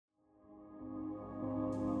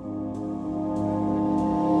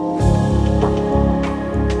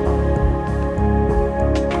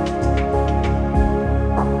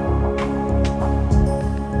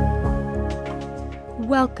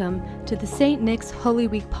Welcome to the St. Nick's Holy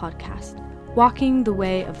Week podcast, Walking the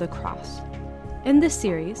Way of the Cross. In this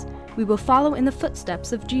series, we will follow in the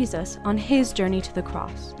footsteps of Jesus on his journey to the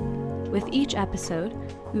cross. With each episode,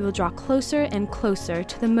 we will draw closer and closer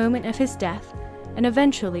to the moment of his death, and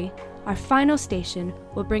eventually, our final station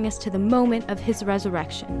will bring us to the moment of his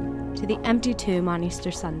resurrection, to the empty tomb on Easter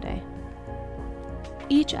Sunday.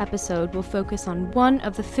 Each episode will focus on one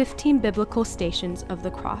of the 15 biblical stations of the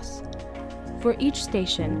cross. For each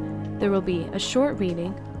station, there will be a short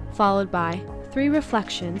reading, followed by 3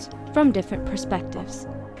 reflections from different perspectives,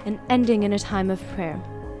 and ending in a time of prayer.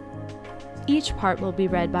 Each part will be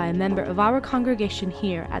read by a member of our congregation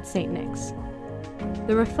here at St. Nick's.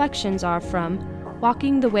 The reflections are from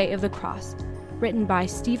Walking the Way of the Cross, written by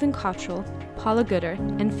Stephen Cottrell, Paula Gooder,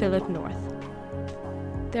 and Philip North.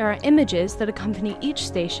 There are images that accompany each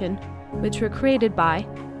station, which were created by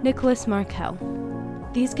Nicholas Markel.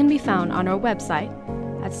 These can be found on our website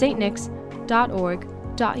at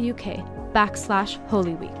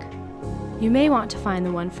stnicks.org.uk/Holy Week. You may want to find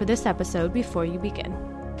the one for this episode before you begin.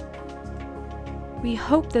 We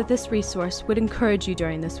hope that this resource would encourage you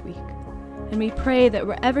during this week, and we pray that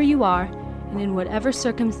wherever you are and in whatever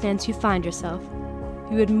circumstance you find yourself,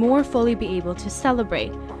 you would more fully be able to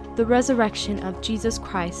celebrate the resurrection of Jesus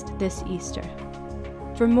Christ this Easter.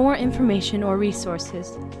 For more information or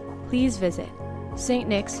resources, please visit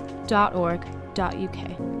stnicks.org.uk.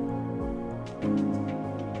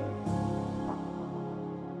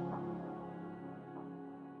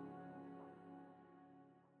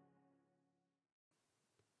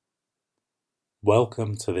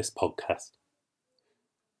 Welcome to this podcast.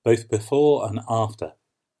 Both before and after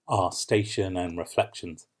our station and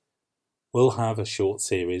reflections, we'll have a short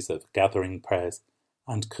series of gathering prayers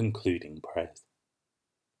and concluding prayers.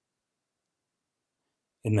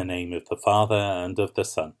 In the name of the Father, and of the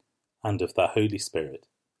Son, and of the Holy Spirit.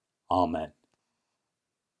 Amen.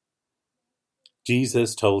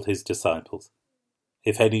 Jesus told his disciples,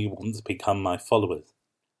 "If any want to become my followers,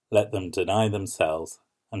 let them deny themselves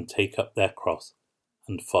and take up their cross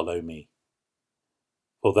and follow me.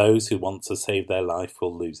 For those who want to save their life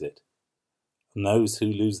will lose it, and those who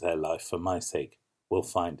lose their life for my sake will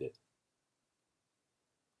find it."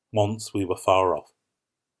 Once we were far off,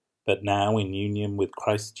 but now in union with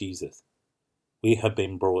Christ Jesus, we have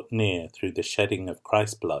been brought near through the shedding of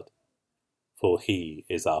Christ's blood, for he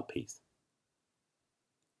is our peace.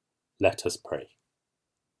 Let us pray.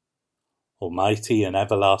 Almighty and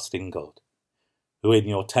everlasting God, who in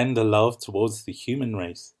your tender love towards the human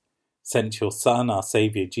race sent your Son, our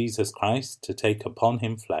Saviour Jesus Christ, to take upon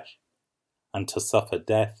him flesh and to suffer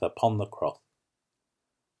death upon the cross,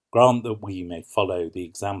 grant that we may follow the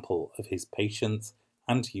example of his patience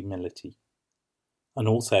and humility, and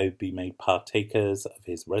also be made partakers of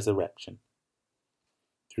his resurrection.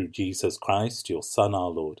 Through Jesus Christ, your Son, our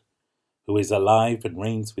Lord, who is alive and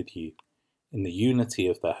reigns with you in the unity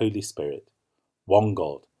of the Holy Spirit, one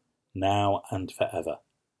God, now and forever.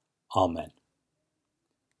 Amen.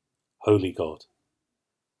 Holy God,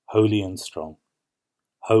 holy and strong,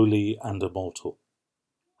 holy and immortal,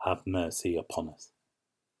 have mercy upon us.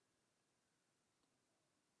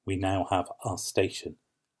 We now have our station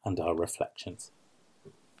and our reflections.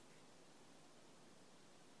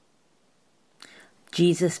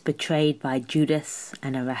 Jesus betrayed by Judas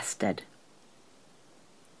and arrested.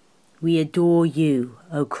 We adore you,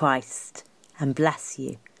 O Christ, and bless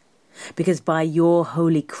you, because by your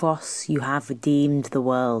holy cross you have redeemed the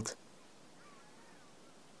world.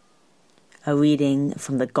 A reading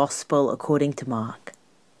from the Gospel according to Mark.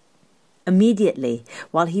 Immediately,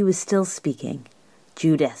 while he was still speaking,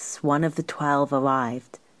 Judas, one of the 12,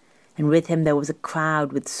 arrived, and with him there was a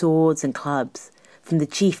crowd with swords and clubs from the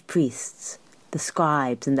chief priests, the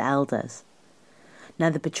scribes and the elders. Now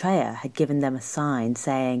the betrayer had given them a sign,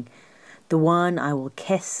 saying, "The one I will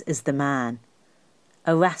kiss is the man.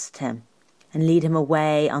 Arrest him and lead him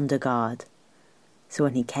away under guard." So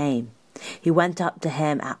when he came, he went up to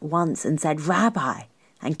him at once and said, "Rabbi,"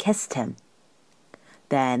 and kissed him.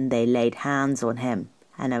 Then they laid hands on him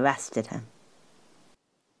and arrested him.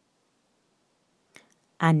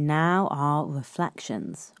 And now our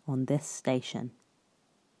reflections on this station.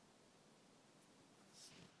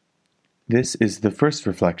 This is the first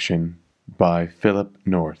reflection by Philip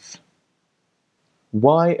North.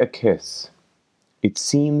 Why a kiss? It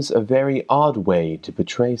seems a very odd way to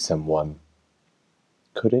betray someone.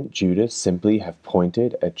 Couldn't Judas simply have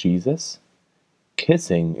pointed at Jesus?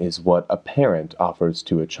 Kissing is what a parent offers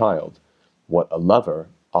to a child, what a lover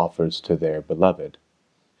offers to their beloved.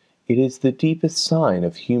 It is the deepest sign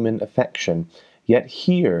of human affection, yet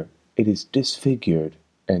here it is disfigured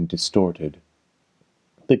and distorted.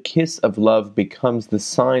 the kiss of love becomes the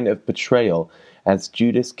sign of betrayal as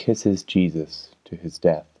Judas kisses Jesus to his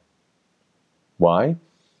death. Why?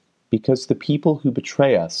 Because the people who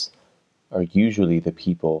betray us are usually the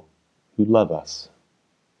people who love us.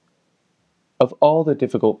 Of all the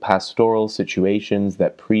difficult pastoral situations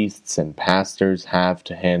that priests and pastors have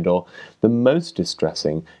to handle, the most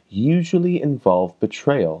distressing usually involve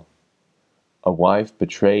betrayal. A wife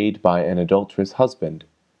betrayed by an adulterous husband,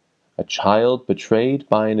 a child betrayed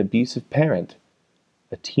by an abusive parent,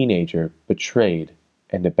 a teenager betrayed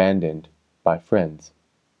and abandoned by friends.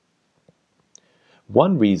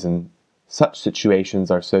 One reason such situations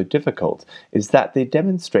are so difficult is that they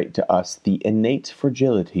demonstrate to us the innate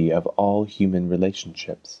fragility of all human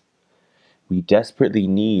relationships. We desperately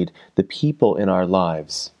need the people in our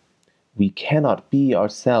lives. We cannot be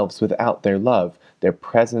ourselves without their love, their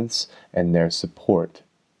presence, and their support.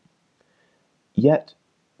 Yet,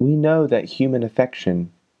 we know that human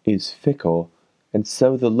affection is fickle, and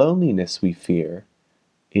so the loneliness we fear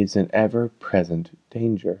is an ever-present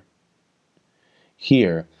danger.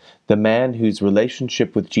 Here, the man whose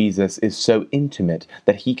relationship with Jesus is so intimate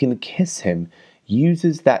that he can kiss him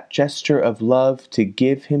uses that gesture of love to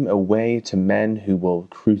give him away to men who will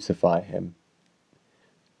crucify him.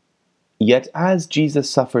 Yet as Jesus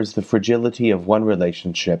suffers the fragility of one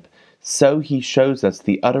relationship, so he shows us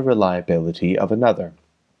the utter reliability of another.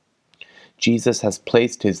 Jesus has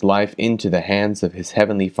placed his life into the hands of his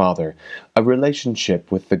heavenly Father. A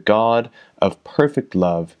relationship with the God of perfect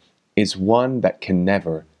love is one that can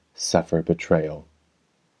never suffer betrayal.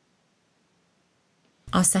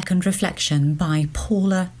 Our second reflection by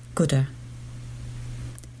Paula Gooder.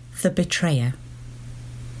 The Betrayer.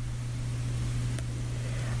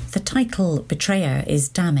 The title Betrayer is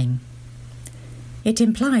damning. It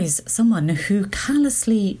implies someone who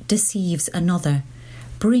callously deceives another,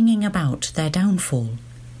 bringing about their downfall.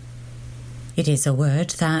 It is a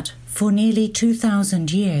word that, for nearly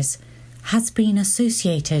 2,000 years, has been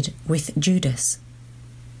associated with Judas.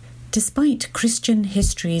 Despite Christian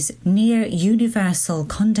history's near universal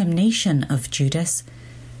condemnation of Judas,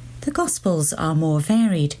 the Gospels are more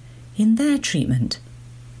varied in their treatment.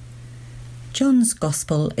 John's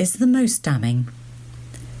Gospel is the most damning.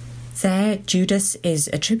 There, Judas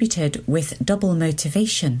is attributed with double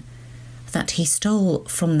motivation, that he stole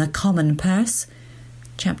from the common purse,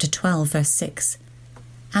 chapter 12, verse 6,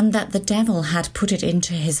 and that the devil had put it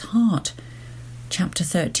into his heart, chapter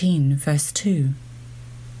 13, verse 2.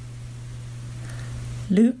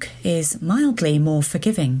 Luke is mildly more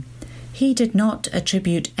forgiving. He did not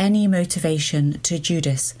attribute any motivation to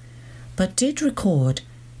Judas, but did record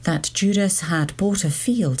that Judas had bought a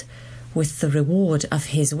field with the reward of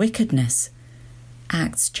his wickedness,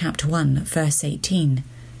 Acts chapter 1, verse 18,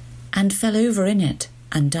 and fell over in it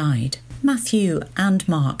and died. Matthew and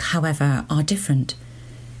Mark, however, are different.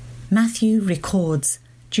 Matthew records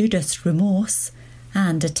Judas' remorse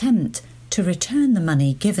and attempt to return the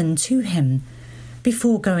money given to him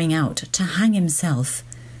before going out to hang himself,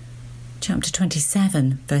 chapter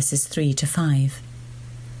 27, verses 3 to 5,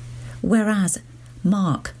 whereas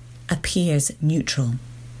Mark appears neutral.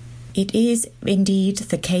 It is indeed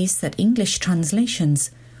the case that English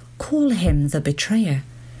translations call him the betrayer,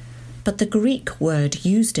 but the Greek word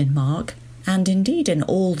used in Mark, and indeed in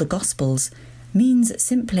all the Gospels, means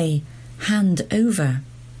simply hand over.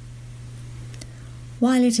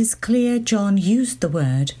 While it is clear John used the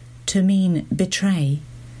word to mean betray,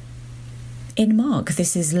 in Mark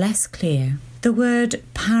this is less clear. The word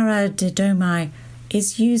paradidomai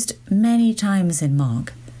is used many times in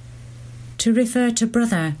Mark to refer to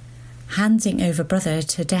brother handing over brother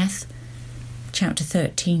to death, chapter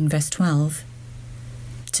 13, verse 12,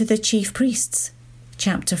 to the chief priests,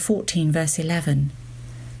 chapter 14, verse 11,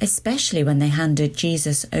 especially when they handed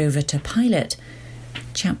Jesus over to Pilate,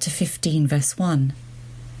 chapter 15, verse 1,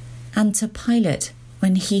 and to Pilate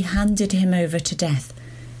when he handed him over to death,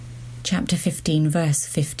 chapter 15, verse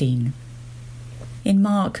 15. In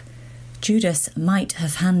Mark, Judas might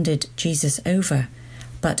have handed Jesus over,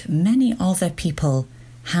 but many other people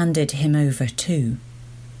handed him over too.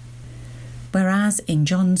 Whereas in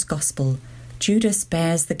John's Gospel, Judas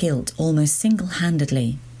bears the guilt almost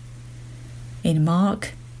single-handedly. In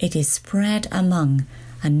Mark, it is spread among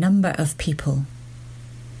a number of people.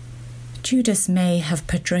 Judas may have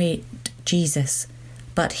betrayed Jesus,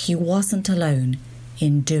 but he wasn't alone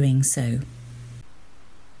in doing so.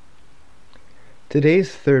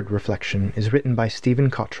 Today's third reflection is written by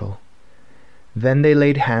Stephen Cottrell. Then they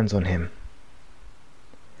laid hands on him.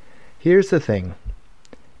 Here's the thing.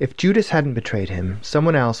 If Judas hadn't betrayed him,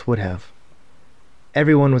 someone else would have.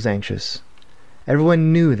 Everyone was anxious.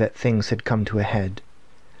 Everyone knew that things had come to a head.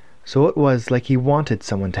 So it was like he wanted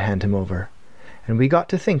someone to hand him over, and we got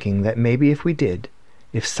to thinking that maybe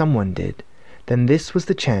if someone did, then this was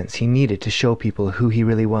the chance he needed to show people who he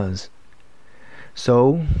really was.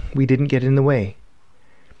 So we didn't get in the way.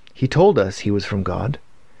 He told us he was from God.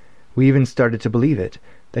 We even started to believe it,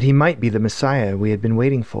 that he might be the Messiah we had been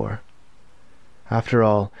waiting for. After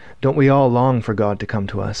all, don't we all long for God to come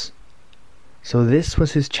to us? So this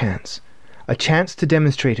was his chance, a chance to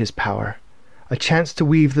demonstrate his power, a chance to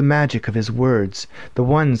weave the magic of his words, the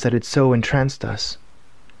ones that had so entranced us.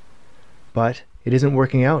 But it isn't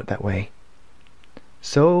working out that way.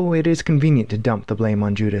 So it is convenient to dump the blame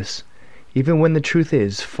on Judas, even when the truth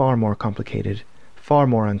is far more complicated, far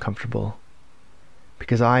more uncomfortable.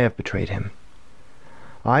 Because I have betrayed him.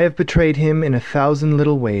 I have betrayed him in 1,000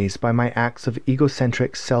 little ways by my acts of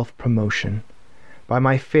egocentric self-promotion, by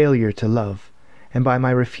my failure to love, and by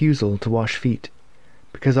my refusal to wash feet,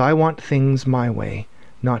 because I want things my way,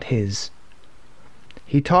 not his.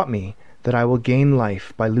 He taught me that I will gain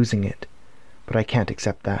life by losing it, but I can't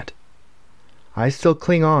accept that. I still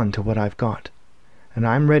cling on to what I've got, and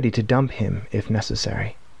I'm ready to dump him if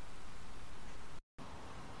necessary.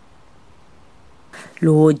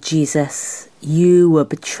 Lord Jesus, you were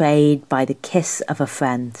betrayed by the kiss of a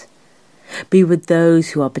friend. Be with those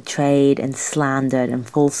who are betrayed and slandered and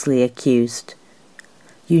falsely accused.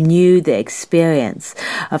 You knew the experience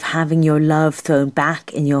of having your love thrown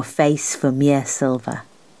back in your face for mere silver.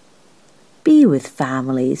 Be with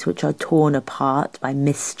families which are torn apart by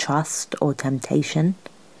mistrust or temptation.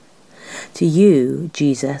 To you,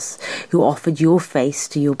 Jesus, who offered your face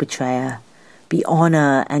to your betrayer, be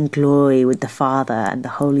honor and glory with the Father and the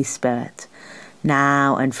Holy Spirit,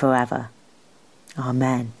 now and forever.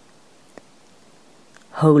 Amen.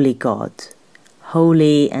 Holy God,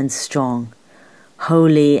 holy and strong,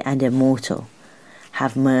 holy and immortal,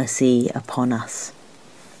 have mercy upon us.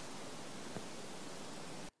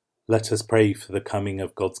 Let us pray for the coming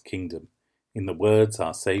of God's kingdom in the words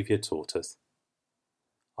our Saviour taught us.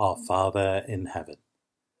 Our Father in heaven,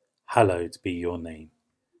 hallowed be your name.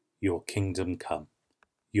 Your kingdom come,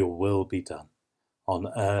 your will be done, on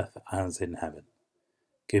earth as in heaven.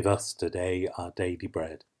 Give us today our daily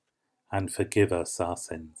bread, and forgive us our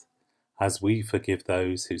sins, as we forgive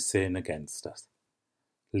those who sin against us.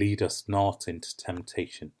 Lead us not into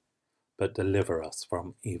temptation, but deliver us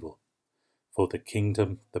from evil. For the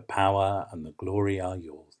kingdom, the power, and the glory are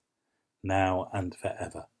yours, now and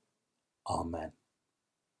forever. Amen.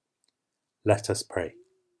 Let us pray.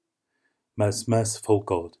 Most merciful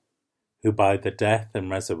God, who by the death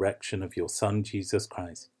and resurrection of your Son Jesus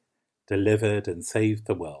Christ delivered and saved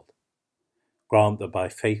the world, grant that by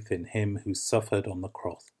faith in him who suffered on the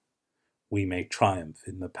cross, we may triumph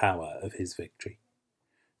in the power of his victory.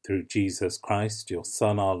 Through Jesus Christ, your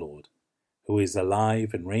Son, our Lord, who is alive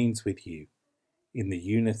and reigns with you, in the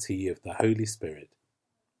unity of the Holy Spirit,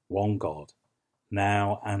 one God,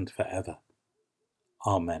 now and forever.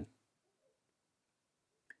 Amen.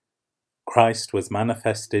 Christ was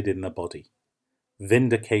manifested in the body,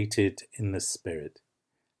 vindicated in the Spirit,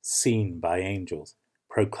 seen by angels,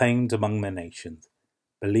 proclaimed among the nations,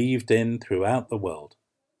 believed in throughout the world,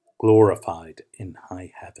 glorified in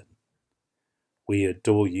high heaven. We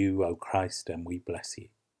adore you, O Christ, and we bless you,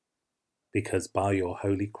 because by your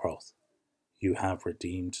holy cross you have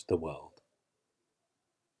redeemed the world.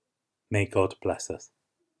 May God bless us,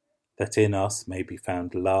 that in us may be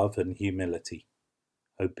found love and humility,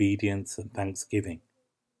 obedience and thanksgiving,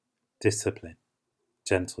 discipline,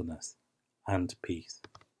 gentleness, and peace.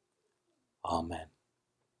 Amen.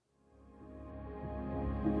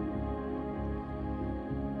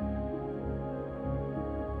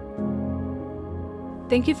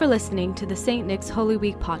 Thank you for listening to the St. Nick's Holy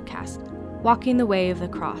Week podcast, Walking the Way of the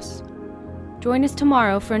Cross. Join us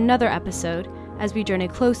tomorrow for another episode as we journey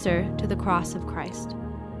closer to the cross of Christ.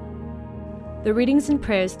 The readings and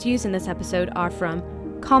prayers to use in this episode are from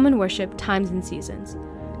Common Worship, Times and Seasons.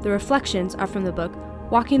 The reflections are from the book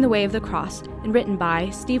Walking the Way of the Cross and written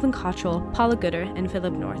by Stephen Cottrell, Paula Gooder, and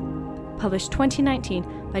Philip North. Published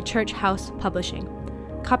 2019 by Church House Publishing.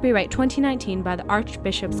 Copyright 2019 by the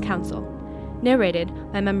Archbishop's Council. Narrated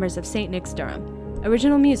by members of St. Nick's Durham.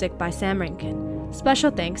 Original music by Sam Rankin.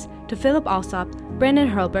 Special thanks to Philip Alsop, Brandon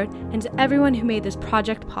Hurlbert, and to everyone who made this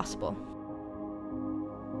project possible.